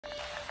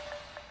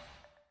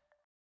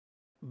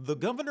The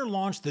governor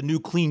launched the new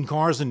Clean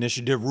Cars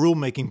Initiative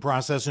rulemaking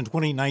process in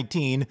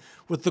 2019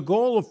 with the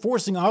goal of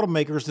forcing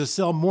automakers to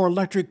sell more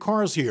electric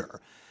cars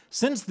here.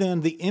 Since then,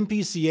 the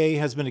MPCA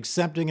has been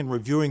accepting and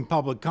reviewing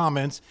public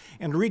comments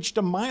and reached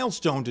a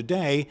milestone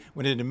today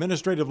when an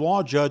administrative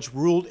law judge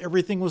ruled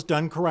everything was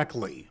done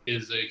correctly.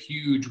 Is a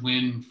huge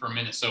win for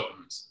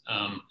Minnesotans.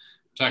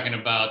 Talking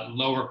about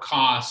lower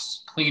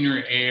costs,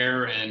 cleaner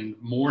air, and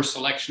more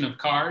selection of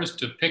cars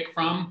to pick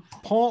from.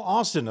 Paul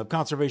Austin of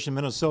Conservation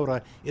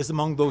Minnesota is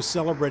among those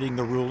celebrating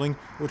the ruling,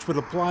 which would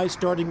apply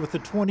starting with the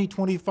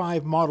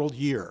 2025 model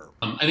year.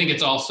 I think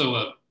it's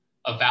also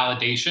a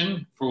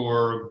validation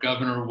for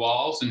Governor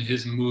Walz and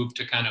his move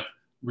to kind of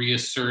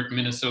reassert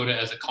Minnesota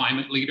as a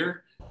climate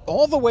leader.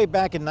 All the way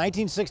back in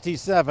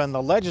 1967,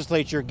 the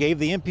legislature gave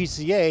the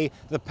MPCA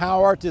the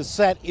power to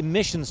set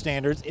emission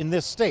standards in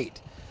this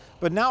state.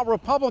 But now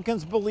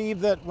Republicans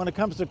believe that when it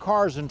comes to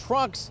cars and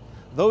trucks,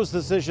 those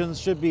decisions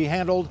should be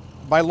handled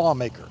by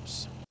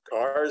lawmakers.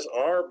 Cars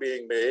are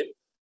being made,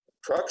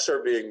 trucks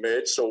are being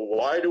made, so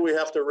why do we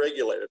have to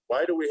regulate it?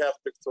 Why do we have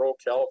to throw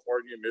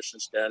California emission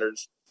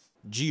standards?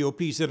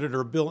 GOP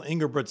Senator Bill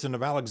Ingebrigtsen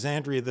of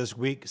Alexandria this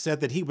week said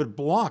that he would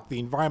block the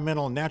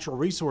Environmental and Natural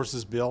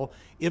Resources bill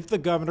if the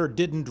governor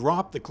didn't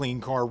drop the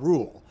clean car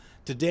rule.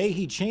 Today,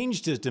 he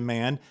changed his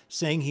demand,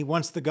 saying he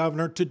wants the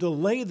governor to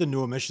delay the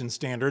new emission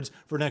standards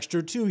for an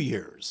extra 2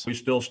 years. We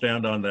still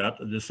stand on that.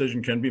 A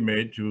decision can be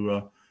made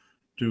to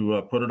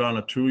put it on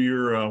a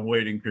 2-year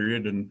waiting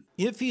period. And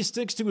if he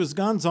sticks to his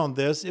guns on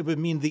this, it would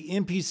mean the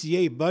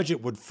MPCA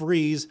budget would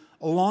freeze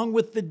along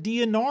with the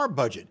DNR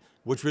budget,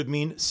 which would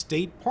mean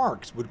state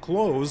parks would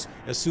close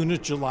as soon as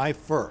July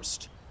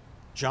 1st.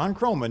 John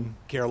Croman,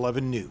 KARE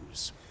 11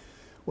 News.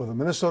 Well, the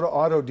Minnesota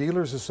Auto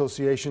Dealers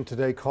Association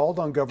today called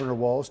on Governor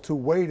Walz to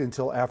wait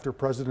until after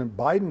President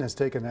Biden has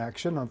taken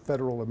action on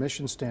federal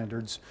emission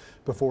standards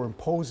before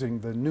imposing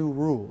the new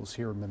rules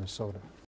here in Minnesota.